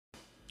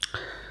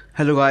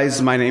Hello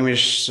guys, my name is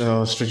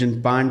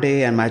Srijan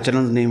Pandey and my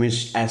channel's name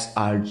is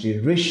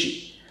SRG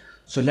Rishi.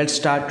 So let's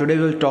start. Today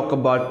we'll talk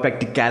about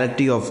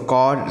practicality of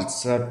God.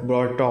 It's a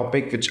broad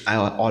topic which I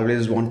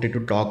always wanted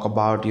to talk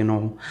about.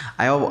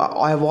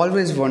 I've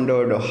always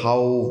wondered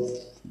how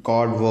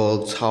God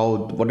works,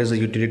 what is the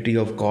utility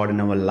of God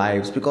in our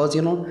lives, because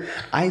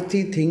I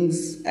see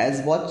things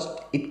as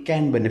what it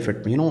can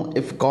benefit me.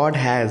 If God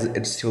has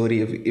its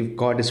theory, if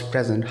God is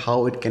present,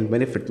 how it can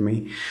benefit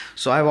me.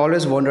 So I've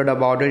always wondered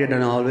about it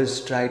and I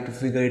always try to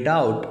figure it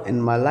out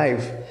in my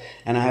life.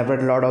 And I have read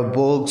a lot of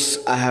books,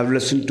 I have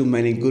listened to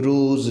many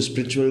gurus,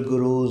 spiritual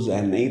gurus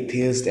and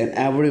atheists and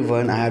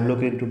everyone. I have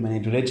looked into many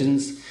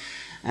religions.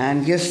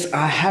 And yes,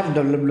 I have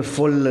developed a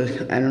full,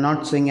 I'm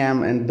not saying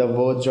I'm in the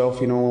verge of,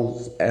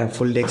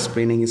 fully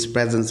explaining his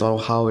presence or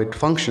how it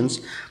functions.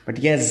 But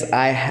yes,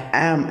 I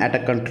am at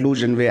a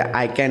conclusion where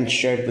I can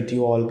share it with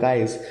you all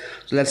guys.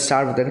 So let's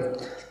start with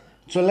it.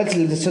 So let's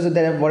discuss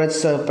what is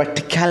the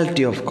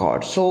practicality of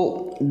God.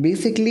 So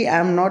basically,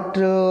 I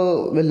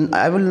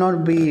will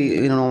not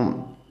be,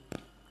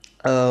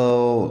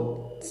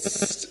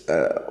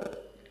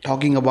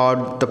 talking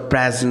about the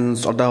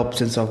presence or the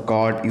absence of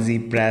God. Is he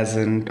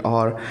present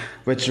or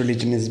which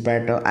religion is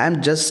better?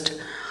 I'm just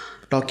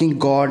talking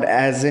God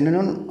as in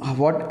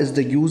what is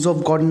the use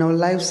of God in our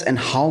lives and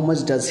how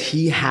much does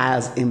he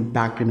has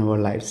impact in our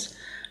lives.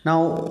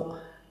 Now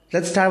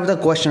let's start with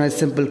a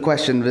simple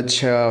question which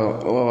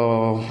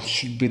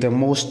should be the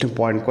most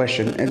important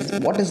question is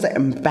what is the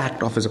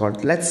impact of his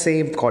God. Let's say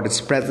if God is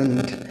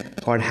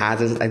present, God has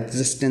his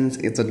existence,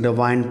 it's a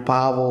divine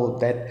power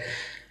that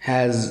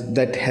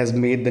has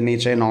made the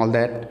nature and all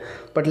that.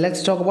 But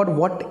let's talk about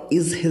what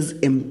is his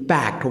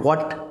impact,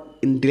 what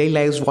in daily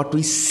lives, what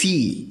we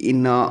see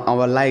in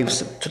our lives.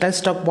 So let's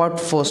talk about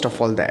first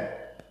of all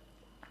that.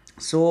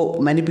 So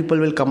many people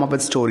will come up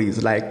with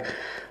stories like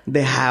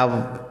they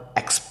have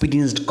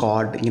experienced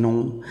God,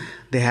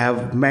 they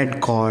have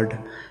met God,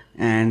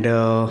 and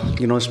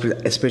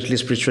especially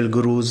spiritual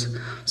gurus.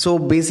 So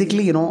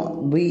basically,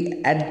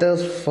 we at the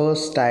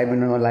first time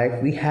in our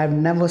life we have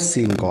never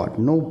seen God.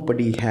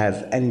 Nobody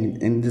has,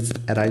 and in this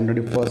era, in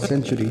 21st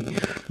century,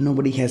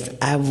 nobody has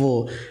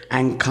ever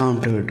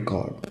encountered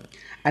God.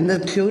 And the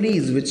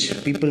theories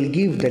which people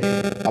give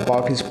that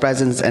about his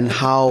presence and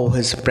how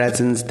his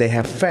presence they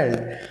have felt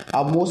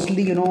are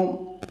mostly,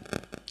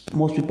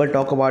 most people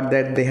talk about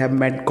that they have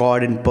met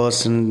God in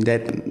person,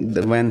 that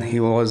when he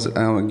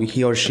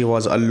or she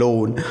was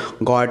alone,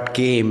 God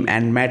came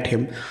and met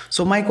him.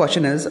 So my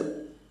question is,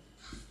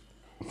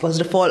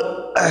 first of all,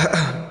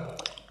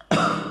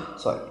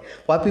 sorry,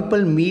 why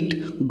people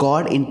meet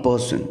God in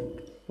person?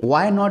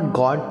 Why not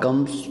God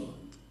comes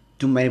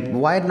to many?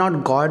 Why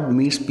not God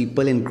meets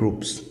people in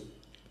groups?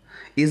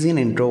 Is he an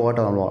introvert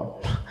or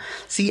what?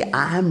 See,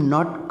 I am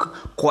not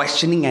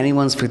questioning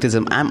anyone's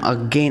faithism.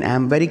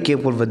 I'm very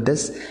careful with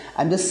this.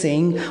 I'm just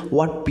saying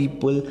what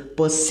people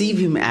perceive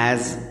him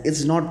as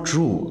is not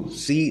true.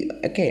 See,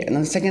 okay. And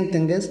the second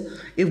thing is,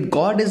 if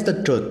God is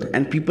the truth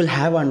and people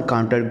have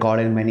encountered God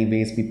in many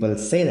ways, people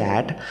say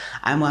that.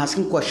 I'm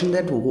asking question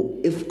that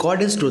if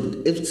God is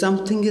truth, if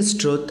something is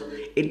truth,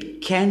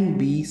 it can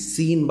be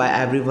seen by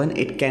everyone.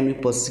 It can be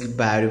perceived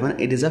by everyone.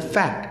 It is a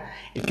fact.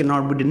 It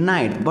cannot be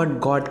denied, but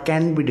God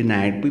can be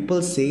denied.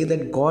 People say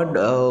that God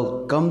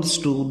comes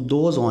to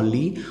those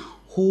only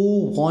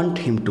who want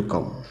him to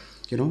come,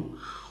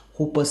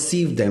 who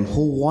perceive them,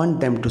 who want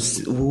to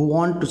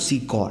see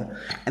God.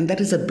 And that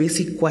is a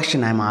basic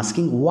question I'm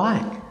asking.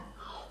 Why?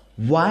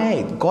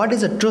 God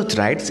is a truth,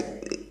 right?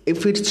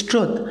 If it's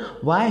truth,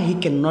 why he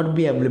cannot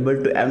be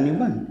available to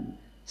anyone?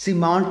 See,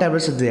 Mount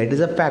Everest is there. It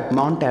is a fact.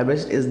 Mount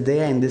Everest is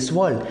there in this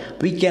world.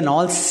 We can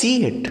all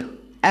see it.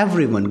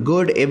 Everyone,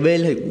 good,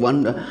 evil,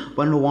 one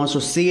who wants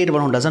to see it,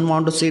 one who doesn't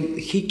want to see it,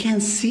 he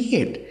can see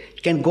it.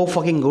 He can go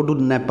to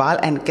Nepal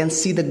and can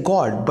see the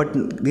God. But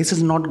this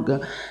is not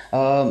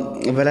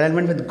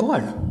alignment with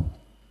God.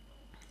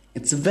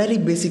 It's a very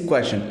basic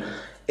question.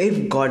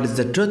 If God is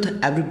the truth,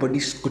 everybody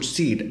could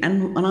see it.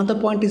 And another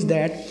point is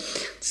that,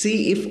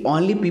 see, if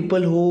only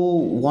people who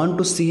want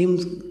to see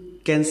him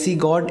can see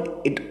God,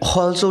 it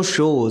also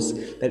shows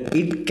that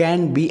it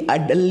can be a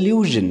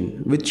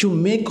delusion which you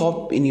make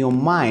up in your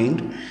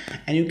mind,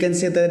 and you can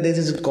say that this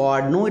is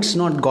God. No, it's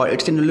not God.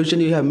 It's an illusion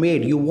you have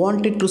made. You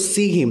wanted to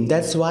see him.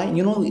 That's why,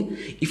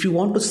 if you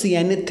want to see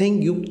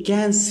anything, you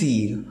can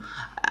see.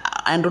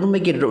 And don't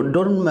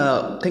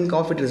think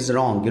of it as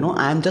wrong.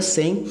 I'm just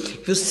saying,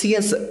 if you see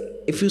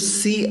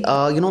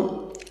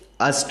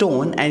a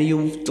stone and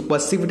you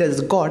perceive it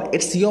as God,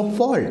 it's your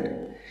fault.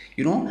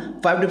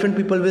 5 different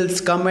people will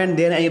come, and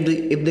then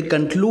if they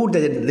conclude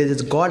that there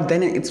is God,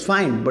 then it's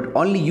fine. But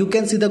only you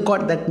can see the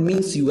God. That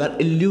means you are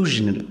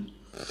illusional.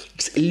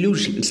 It's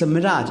illusion. It's a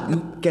mirage.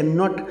 You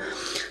cannot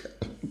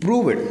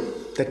prove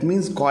it. That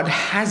means God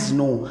has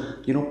no,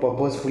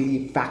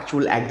 purposefully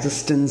factual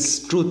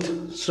existence,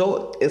 truth.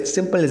 So it's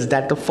simple as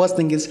that. The first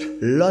thing is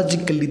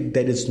logically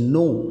there is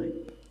no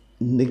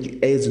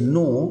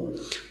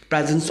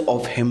presence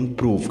of him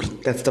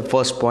proved. That's the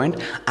first point.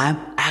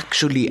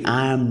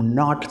 I'm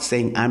not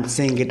saying, I'm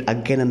saying it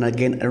again and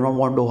again. I don't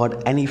want to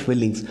hurt any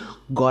feelings.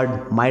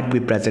 God might be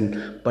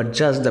present, but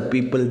just the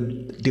people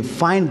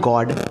define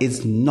God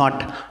is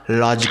not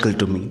logical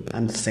to me.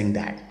 I'm just saying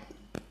that.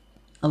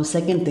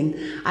 Second thing,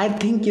 I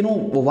think,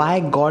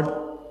 why God,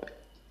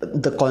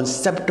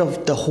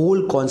 the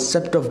whole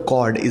concept of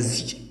God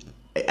is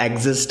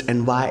exists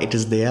and why it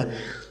is there.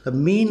 The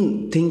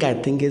main thing I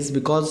think is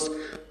because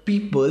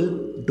people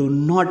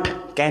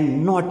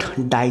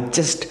cannot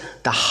digest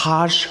the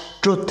harsh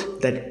truth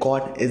that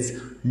God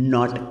is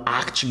not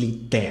actually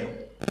there.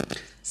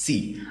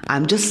 See,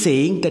 I'm just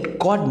saying that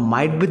God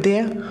might be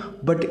there,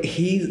 but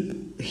his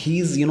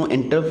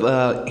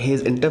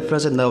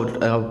interference in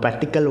the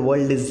practical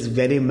world is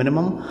very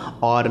minimum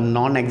or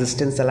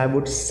non-existential, I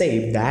would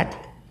say that.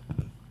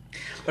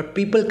 But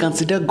people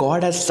consider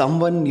God as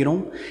someone,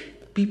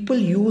 people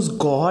use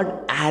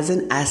God as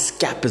an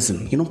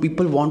escapism.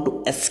 People want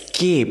to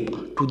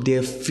escape to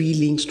their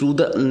feelings, to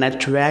the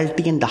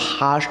naturality and the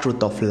harsh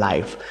truth of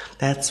life.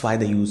 That's why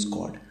they use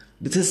God.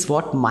 This is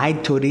what my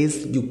theory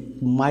is. You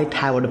might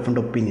have a different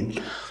opinion.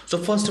 So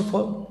first of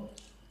all,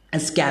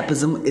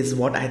 escapism is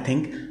what I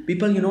think.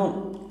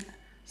 People,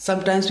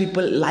 sometimes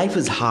life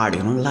is hard.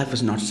 Life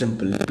is not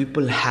simple.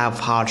 People have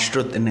harsh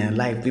truth in their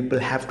life. People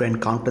have to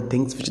encounter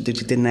things which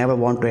they never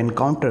want to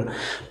encounter.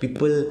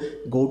 People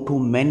go to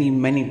many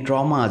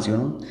traumas.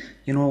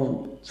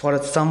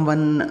 For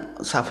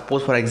someone,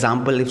 suppose for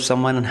example, if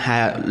someone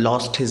had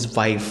lost his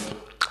wife,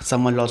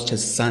 someone lost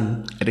his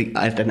son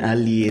at an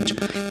early age,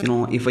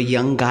 if a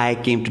young guy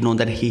came to know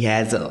that he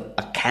has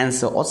a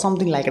cancer or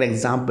something like an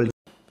example.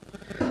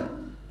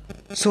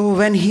 So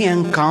when he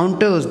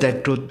encounters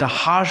that truth, the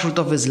harsh truth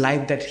of his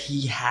life, that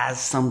he has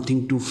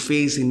something to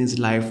face in his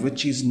life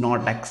which is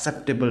not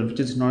acceptable,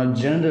 which is not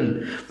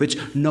general, which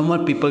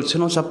normal people,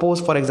 suppose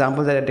for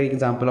example that I take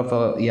example of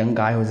a young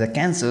guy who has a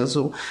cancer.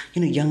 So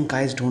young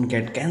guys don't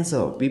get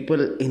cancer.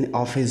 People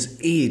of his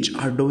age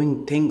are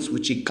doing things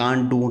which he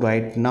can't do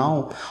right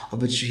now, or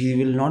which he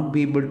will not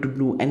be able to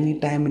do any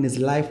time in his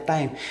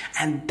lifetime,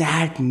 and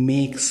that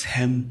makes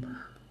him,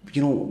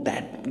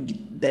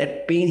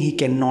 that pain he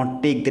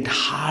cannot take, that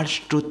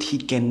harsh truth he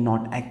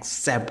cannot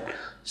accept.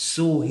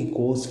 So he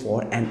goes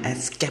for an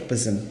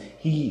escapism.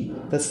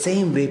 The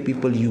same way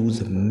people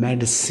use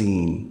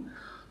medicine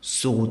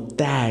so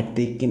that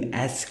they can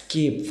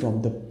escape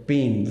from the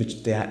pain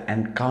which they are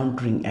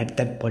encountering at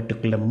that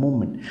particular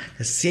moment.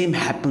 The same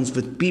happens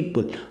with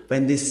people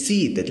when they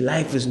see that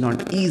life is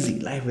not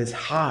easy, life is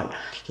hard,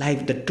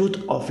 the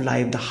truth of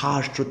life, the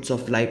harsh truths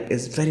of life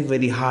is very,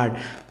 very hard.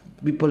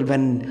 People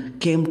when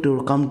come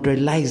to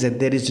realize that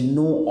there is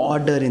no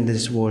order in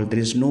this world, there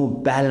is no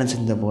balance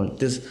in the world,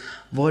 this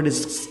world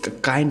is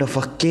kind of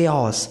a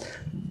chaos.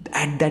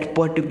 At that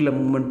particular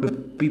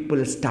moment,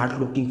 people start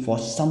looking for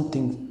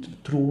something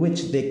through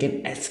which they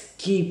can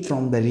escape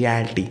from the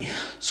reality,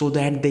 so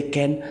that they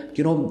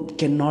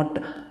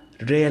cannot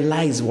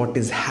realize what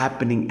is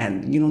happening,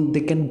 and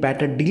they can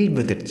better deal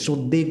with it. So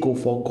they go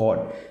for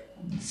God.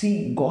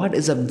 See, God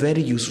is a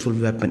very useful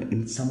weapon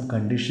in some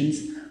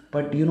conditions,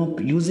 but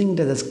using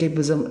the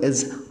escapism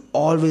is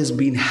always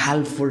been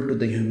helpful to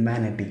the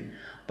humanity.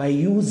 By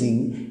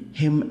using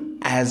him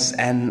as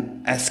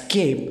an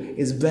escape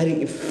is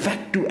very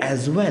effective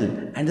as well.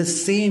 And the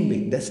same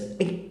way,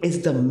 it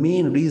is the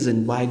main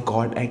reason why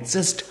God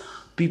exists.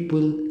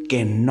 People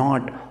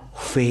cannot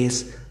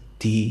face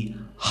the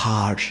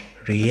harsh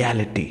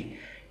reality.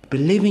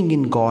 Believing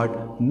in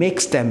God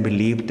makes them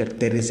believe that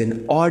there is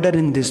an order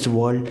in this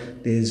world,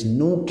 there is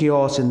no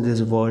chaos in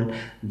this world,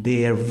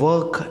 their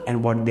work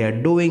and what they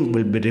are doing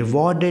will be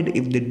rewarded.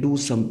 If they do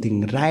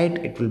something right,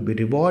 it will be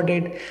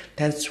rewarded.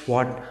 That's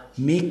what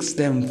makes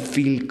them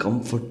feel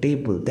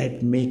comfortable,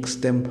 that makes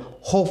them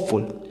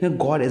hopeful.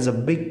 God is a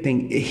big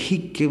thing. He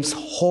gives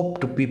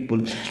hope to people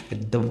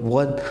that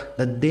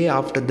the day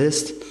after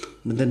this,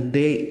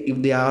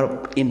 if they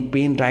are in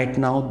pain right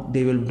now,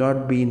 they will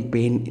not be in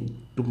pain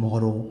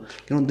tomorrow.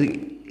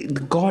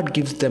 The God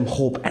gives them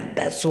hope, and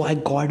that's why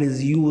God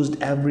is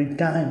used every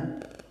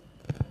time.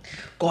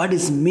 God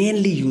is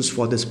mainly used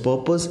for this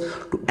purpose,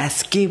 to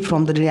escape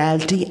from the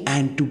reality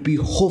and to be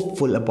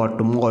hopeful about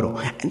tomorrow,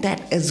 and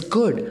that is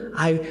good.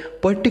 I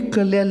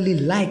particularly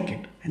like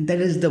it, and that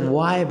is the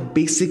why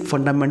basic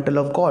fundamental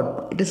of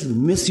God. It is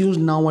misused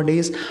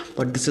nowadays,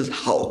 but this is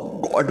how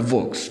God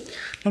works.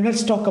 Now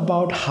let's talk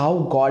about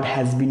how God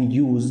has been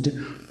used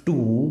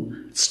to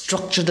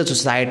structure the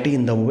society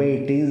in the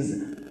way it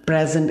is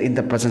present in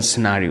the present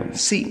scenario.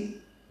 See,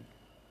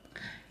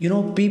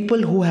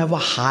 people who have a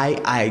high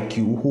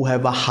IQ, who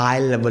have a high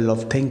level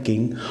of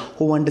thinking,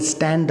 who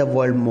understand the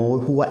world more,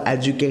 who are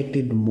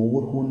educated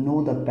more, who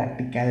know the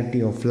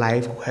practicality of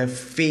life, who have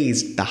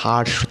faced the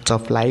hardships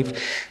of life,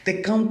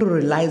 they come to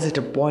realize at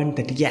a point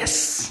that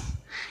yes,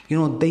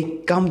 they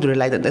come to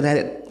realize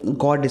that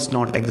God is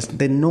not existing.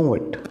 They know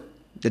it,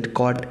 that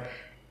God,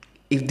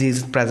 if he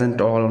is present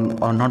or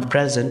not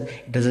present,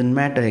 it doesn't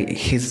matter.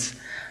 His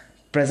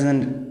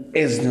presence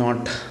is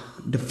not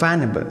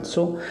definable.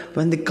 So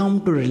when they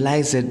come to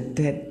realize it,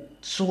 that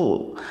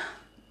so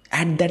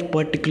at that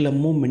particular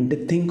moment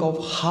they think of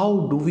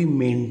how do we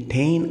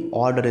maintain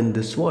order in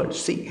this world.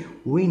 See,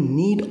 we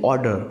need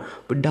order.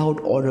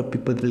 Without order,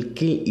 people will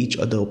kill each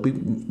other.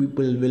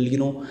 People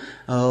will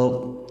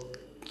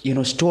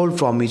stole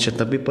from each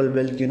other. People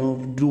will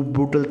do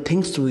brutal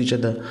things to each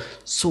other.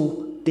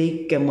 So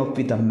they came up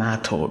with a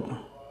method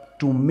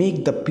to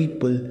make the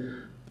people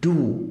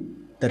do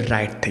the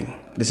right thing.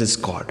 This is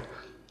God.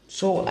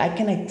 So I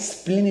can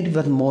explain it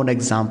with more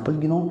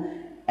example.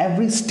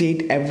 Every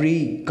state,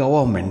 every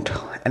government,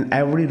 and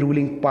every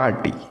ruling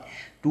party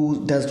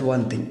does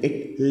one thing.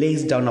 It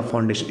lays down a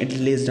foundation. It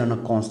lays down a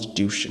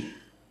constitution.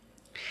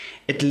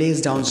 It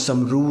lays down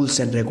some rules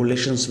and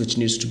regulations which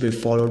needs to be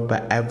followed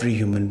by every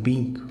human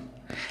being,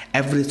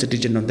 every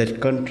citizen of that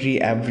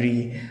country,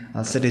 every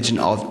citizen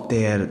of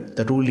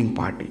the ruling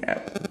party.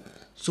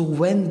 So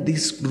when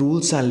these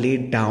rules are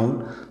laid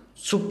down,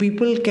 so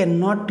people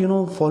cannot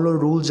follow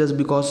rules just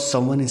because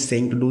someone is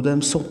saying to do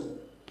them.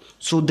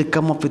 So they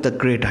come up with a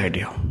great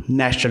idea: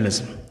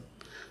 nationalism.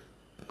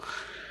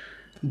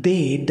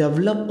 They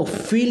develop a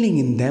feeling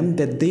in them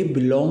that they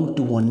belong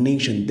to a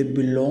nation, they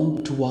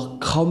belong to a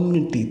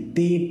community.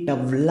 They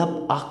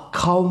develop a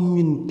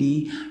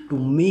community to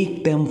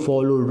make them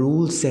follow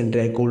rules and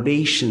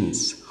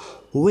regulations,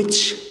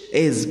 which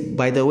is,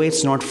 by the way,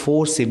 it's not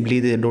forcibly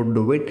they don't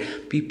do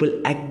it. People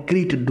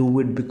agree to do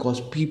it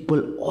because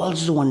people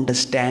also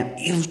understand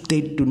if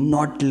they do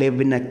not live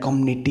in a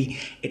community,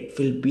 it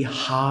will be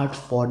hard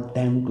for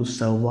them to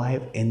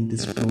survive in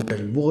this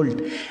brutal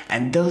world,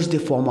 and thus they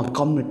form a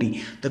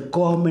community. The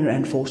government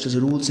enforces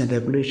rules and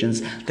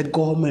regulations. The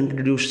government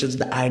introduces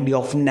the idea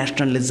of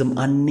nationalism,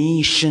 a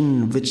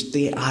nation which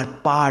they are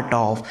part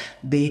of.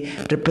 They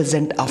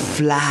represent a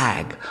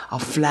flag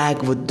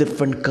with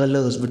different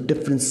colors, with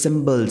different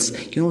symbols.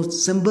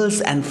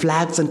 Symbols and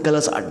flags and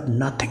colors are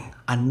nothing.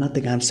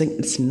 I'm saying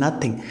it's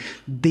nothing.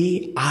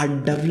 They are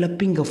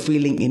developing a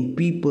feeling in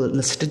people,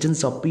 the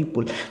citizens of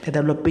people. They're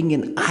developing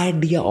an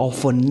idea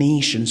of a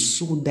nation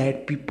so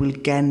that people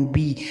can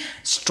be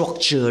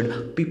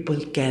structured, people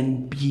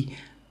can be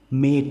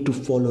made to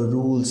follow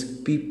rules,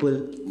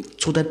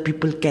 so that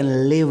people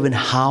can live in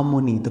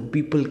harmony, the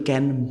people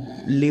can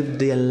live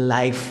their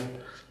life.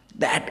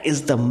 That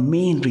is the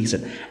main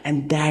reason,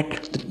 and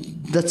that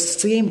the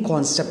same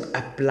concept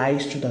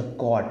applies to the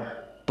God.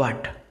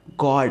 But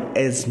God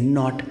is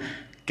not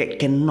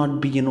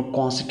cannot be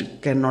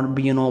cannot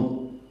be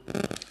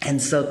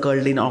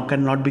encircled in or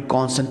cannot be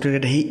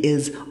concentrated. He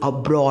is a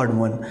broad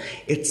one.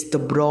 It's the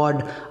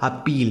broad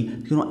appeal.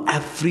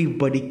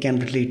 Everybody can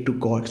relate to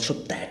God. So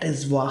that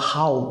is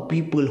how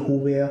people who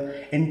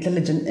were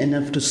intelligent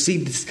enough to see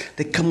this,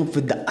 they come up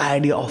with the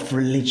idea of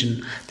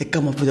religion. They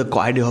come up with the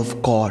idea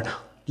of God.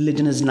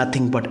 Religion is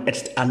nothing but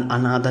it's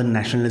another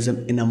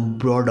nationalism in a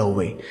broader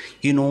way.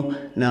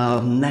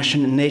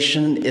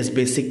 Nation is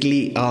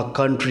basically a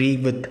country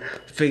with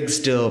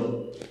fixed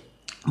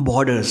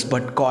borders,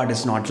 but God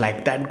is not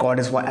like that. God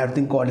is for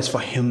everything. God is for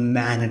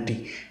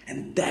humanity,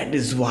 and that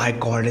is why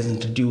God is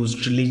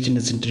introduced. Religion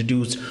is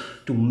introduced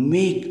to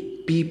make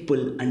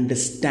people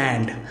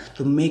understand,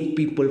 to make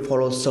people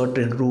follow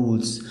certain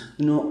rules.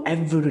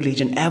 Every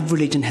religion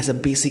has a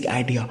basic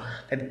idea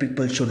that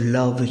people should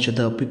love each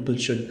other, people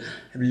should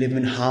live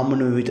in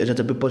harmony with each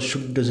other, people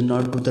does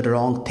not do the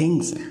wrong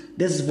things.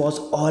 This was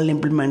all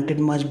implemented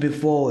much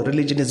before.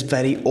 Religion is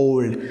very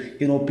old.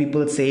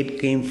 People say it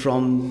came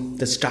from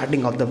the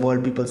starting of the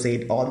world. People say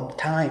it all the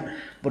time.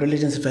 But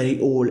religion is very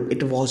old.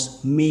 It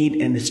was made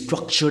and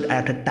structured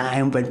at a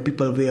time when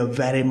people were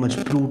very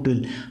much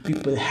brutal.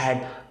 People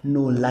had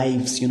no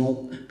lives.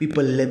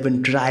 People live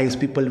in tribes.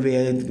 People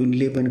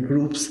live in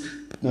groups.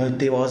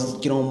 There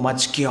was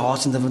much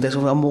chaos in the world. There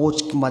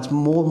was much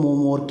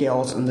more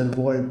chaos in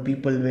the world.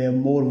 People were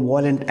more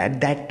violent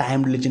at that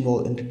time. Religion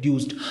was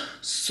introduced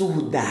so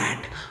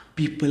that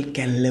people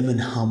can live in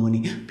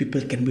harmony.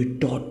 People can be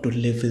taught to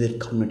live with a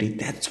community.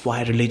 That's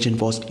why religion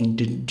was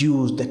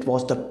introduced. That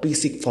was the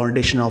basic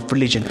foundation of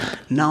religion.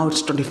 Now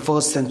it's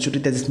 21st century.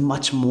 There is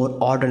much more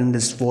order in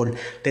this world.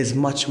 There's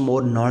much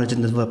more knowledge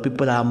in this world.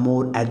 People are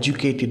more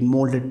educated,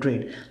 more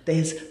literate.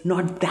 There's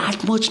not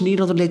that much need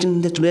of religion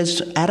in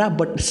today's era,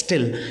 but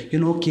still,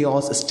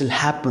 chaos still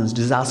happens.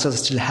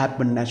 Disasters still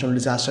happen. Natural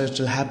disasters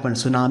still happen.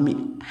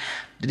 Tsunami.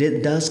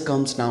 It does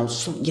comes now.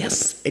 So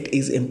yes, it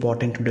is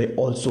important today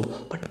also,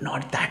 but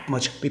not that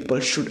much. People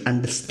should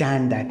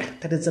understand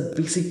that. That is a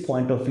basic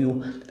point of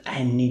view that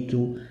I need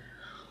to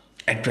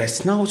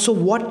address now. So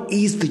what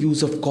is the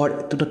use of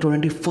God to the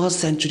 21st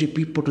century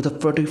people, to the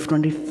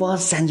 21st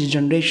century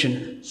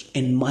generation?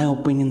 In my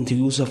opinion, the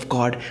use of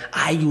God,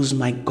 I use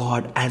my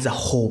God as a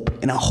hope,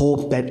 in a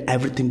hope that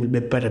everything will be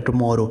better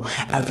tomorrow,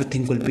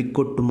 everything will be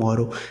good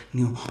tomorrow.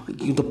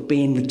 The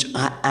pain which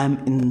I am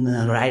in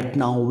right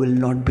now will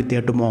not be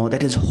there tomorrow.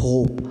 That is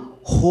hope.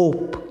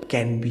 Hope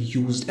can be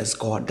used as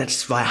God.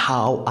 That's why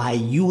how I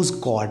use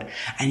God,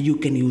 and you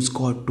can use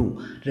God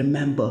too.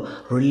 Remember,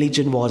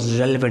 religion was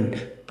relevant.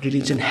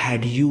 Religion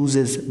had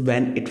uses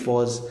when it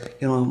was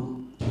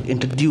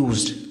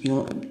introduced,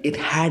 it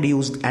had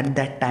used at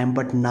that time,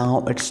 but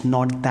now it's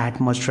not that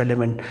much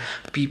relevant.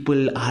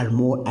 People are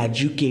more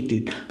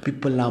educated,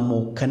 people are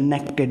more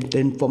connected, the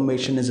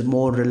information is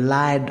more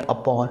relied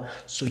upon.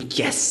 So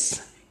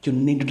yes, you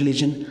need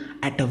religion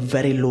at a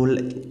very low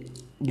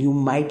you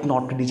might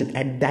not religion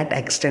at that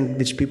extent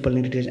which people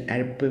need religion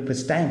at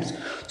previous times.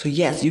 So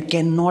yes, you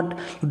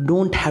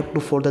don't have to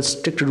follow the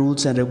strict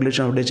rules and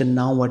regulation of religion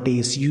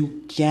nowadays.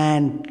 You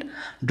can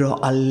draw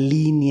a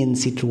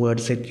leniency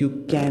towards it,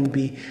 you can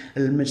be a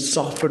little bit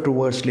softer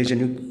towards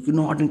religion. You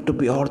not need to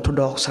be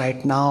orthodox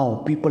right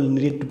now. People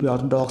needed to be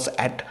orthodox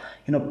at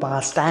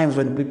past times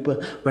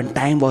when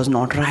time was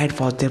not right,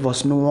 for there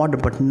was no order,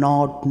 but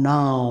not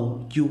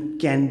now. You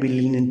can be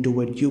lenient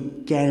to it,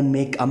 you can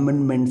make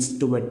amendments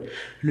to it.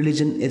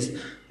 Religion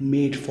is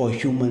made for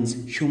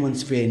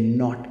humans were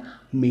not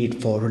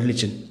made for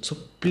religion. So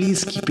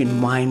please keep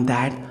in mind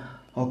that.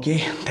 Okay,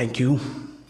 thank you.